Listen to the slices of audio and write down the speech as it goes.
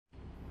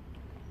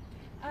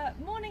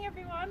Morning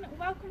everyone,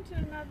 welcome to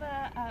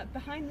another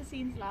behind the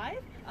scenes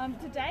live.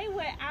 Today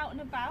we're out and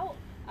about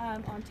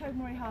on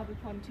Tobermory Harbour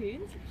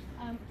pontoons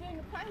doing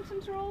a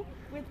plankton trawl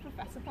with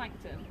Professor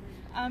Plankton.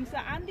 So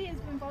Andy has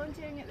been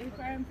volunteering at the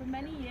aquarium for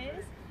many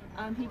years.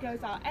 He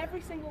goes out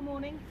every single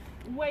morning,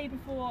 way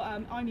before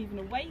I'm even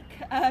awake,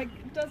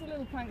 does a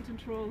little plankton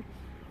trawl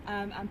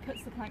and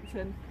puts the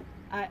plankton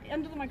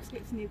under the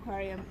microscopes in the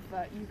aquarium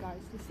for you guys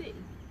to see.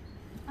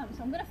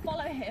 So I'm going to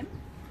follow him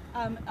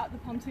at the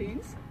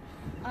pontoons.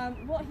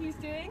 What he's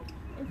doing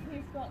is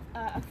he's got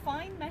a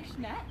fine mesh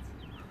net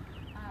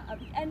at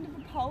the end of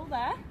the pole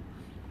there.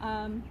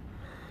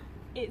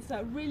 It's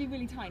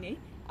really tiny,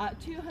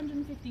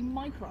 250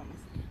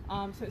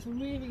 microns, so it's a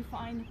really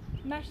fine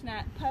mesh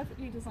net,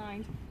 perfectly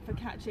designed for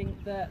catching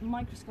the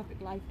microscopic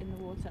life in the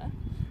water.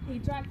 He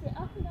drags it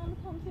up and down the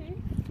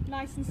pontoon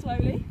nice and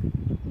slowly,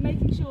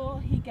 making sure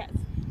he gets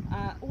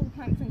all the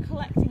plankton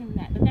collecting in the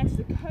net. The net is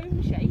a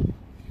cone shape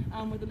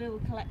with a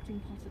little collecting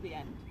pot at the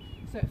end.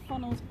 So it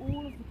funnels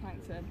all of the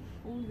plankton,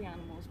 all of the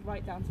animals,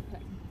 right down to the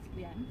collecting pot at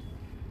the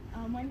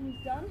end. When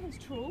he's done his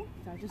trawl,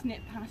 so I just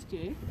nipped past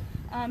you,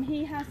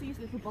 he has these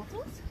little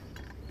bottles.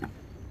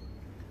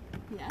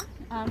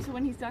 Yeah. So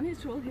when he's done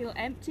his trawl, he'll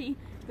empty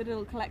the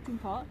little collecting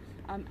pot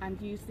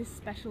and use this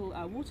special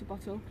water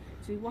bottle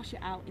to wash it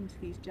out into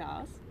these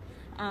jars,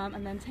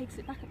 and then takes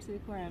it back up to the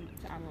aquarium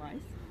to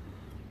analyse.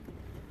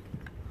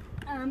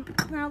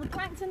 Now the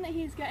plankton that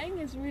he's getting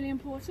is really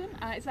important.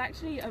 It's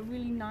actually a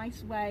really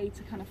nice way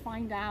to kind of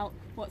find out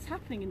what's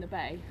happening in the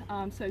bay.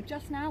 So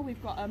just now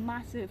we've got a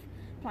massive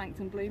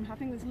plankton bloom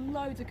happening. There's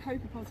loads of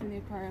copepods in the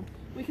aquarium.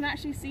 We can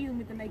actually see them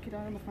with the naked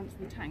eye on the fronts of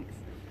the tanks.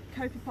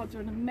 Copepods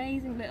are an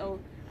amazing little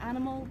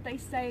animal. They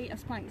stay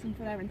as plankton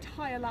for their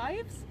entire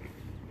lives.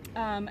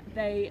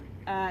 They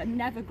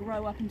never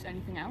grow up into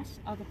anything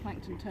else. Other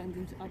plankton turns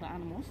into other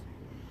animals.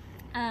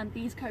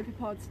 These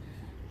copepods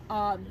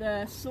are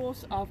the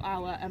source of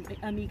our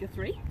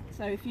omega-3.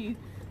 So if you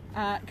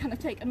kind of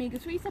take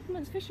omega-3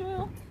 supplements, fish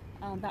oil,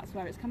 that's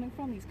where it's coming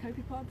from, these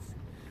copepods.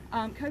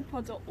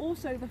 Copepods are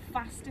also the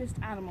fastest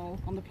animal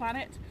on the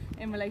planet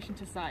in relation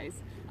to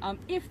size.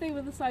 If they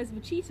were the size of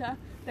a cheetah,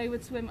 they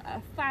would swim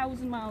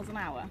 1,000 miles an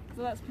hour,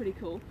 so that's pretty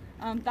cool.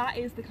 That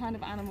is the kind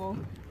of animal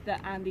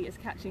that Andy is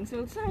catching. So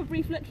let's have a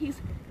brief look.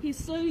 He's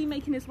slowly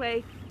making his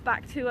way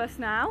back to us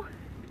now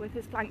with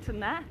his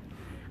plankton there.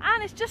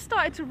 And it's just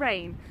started to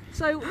rain.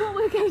 So what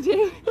we're going to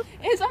do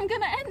is I'm going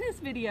to end this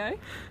video.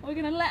 We're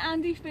going to let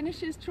Andy finish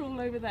his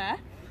trawl over there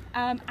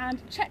and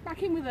check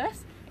back in with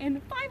us in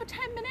 5 or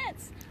 10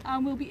 minutes.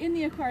 We'll be in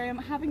the aquarium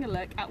having a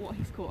look at what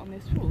he's caught on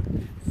this trawl.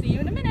 See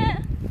you in a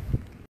minute.